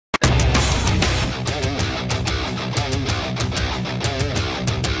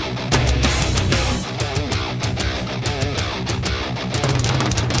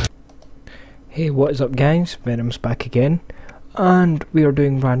Hey, what is up guys, Venom's back again, and we are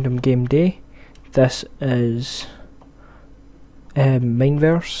doing random game day. This is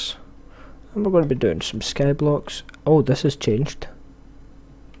Mineverse, and we're going to be doing some skyblocks. Oh, this has changed.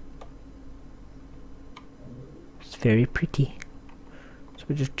 It's very pretty. So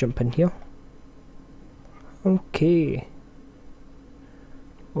we just jump in here. Okay.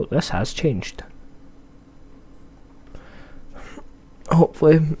 Oh, this has changed.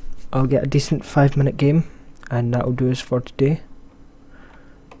 Hopefully I'll get a decent 5-minute game, and that'll do us for today.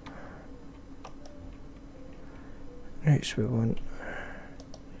 Right, so we want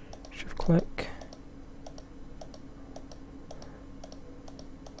shift click.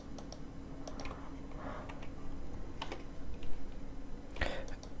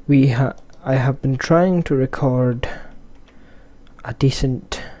 I have been trying to record a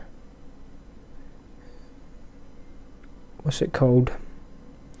decent, what's it called,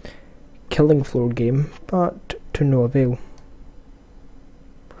 killing floor game, but to no avail,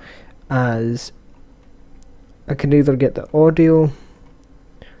 as I can either get the audio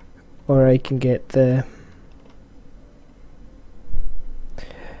or I can get the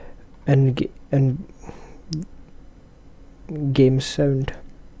game sound.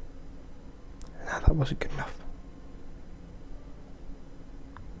 That wasn't good enough.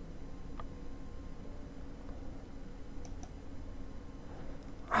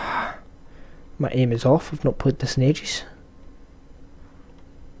 My aim is off. I've not played this in ages.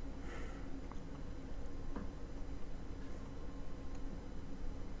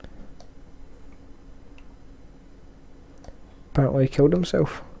 Apparently he killed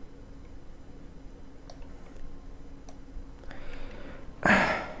himself.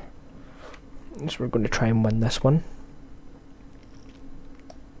 So we're going to try and win this one.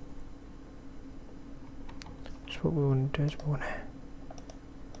 So what we want to do is we want to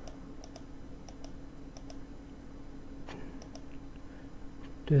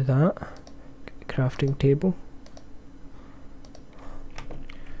do that. Get the crafting table.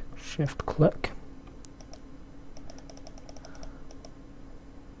 Shift click.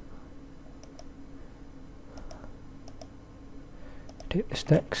 Take the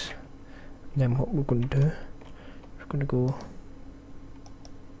sticks. And then what we're going to do, we're going to go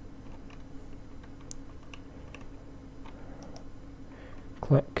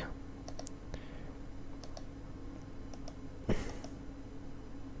click.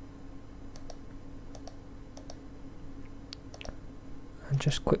 And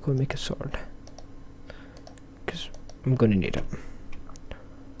just quickly make a sword, because I'm going to need it.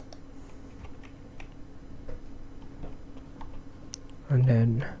 And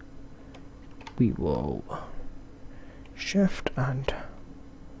then we will shift and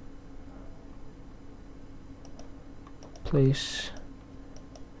place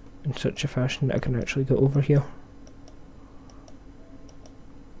in such a fashion that I can actually get over here.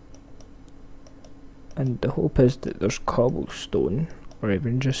 And the hope is that there's cobblestone, or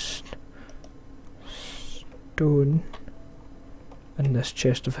even just stone, in this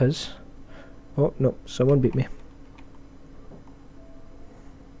chest of his. Oh no, someone beat me.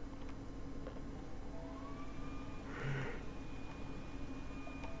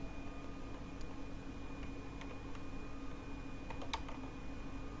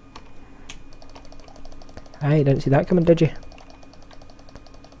 I didn't see that coming, did you?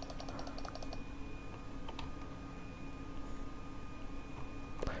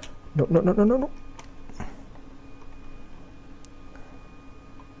 No, no, no, no, no, no.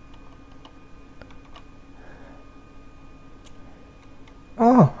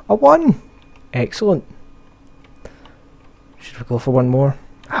 Oh, I won! Excellent. Should we go for one more?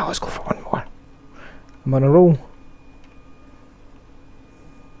 Ah, let's go for one more. I'm on a roll.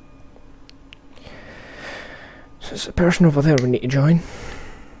 So it's the person over there we need to join.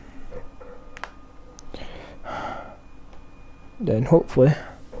 Then hopefully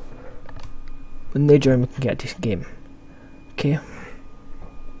when they join we can get a decent game. Okay.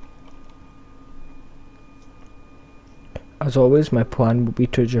 As always, my plan will be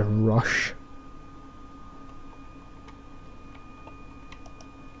to just rush.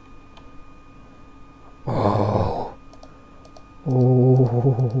 Oh.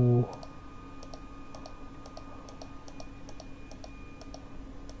 Oh.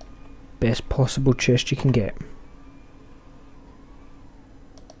 Best possible chest you can get.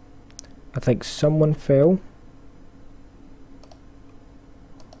 I think someone fell.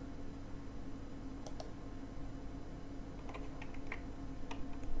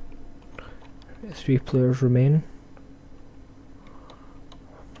 Three players remain.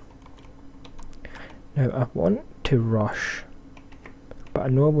 Now I want to rush, but I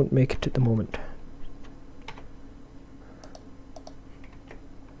know I won't make it at the moment.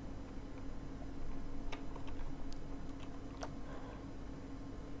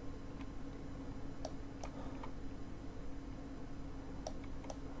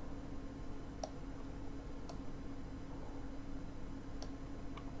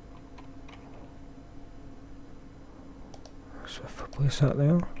 So if I place that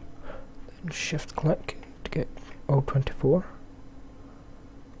there, then shift click to get all 24.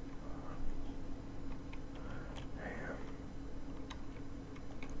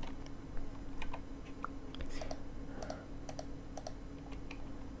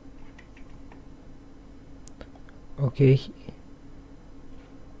 Okay.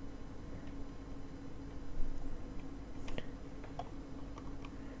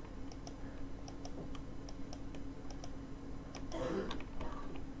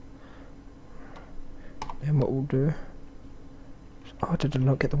 Then what we'll do... Oh, did I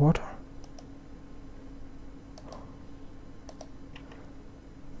not get the water?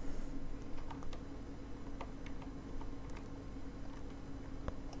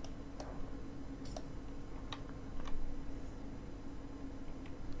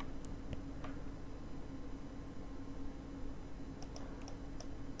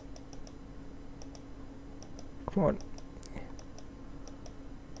 Come on.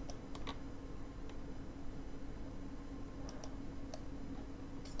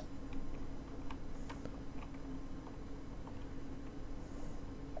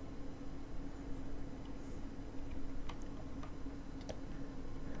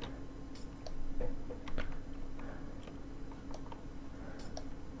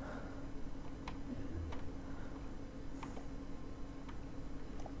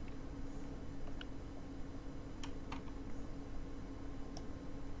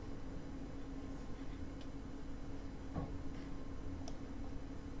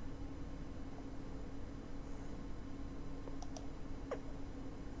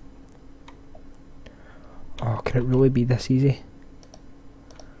 Oh, can it really be this easy?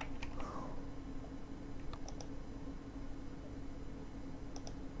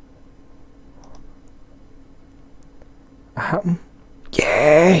 Happen?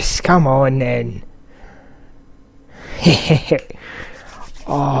 Yes! Come on then!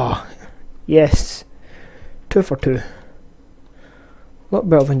 Oh, yes! 2 for 2. A lot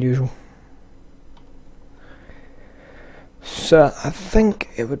better than usual. So I think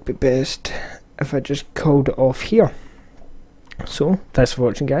it would be best if I just called it off here. So, thanks for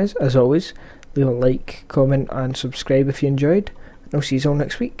watching guys. As always, leave a like, comment and subscribe if you enjoyed. And I'll see you all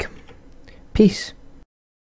next week. Peace.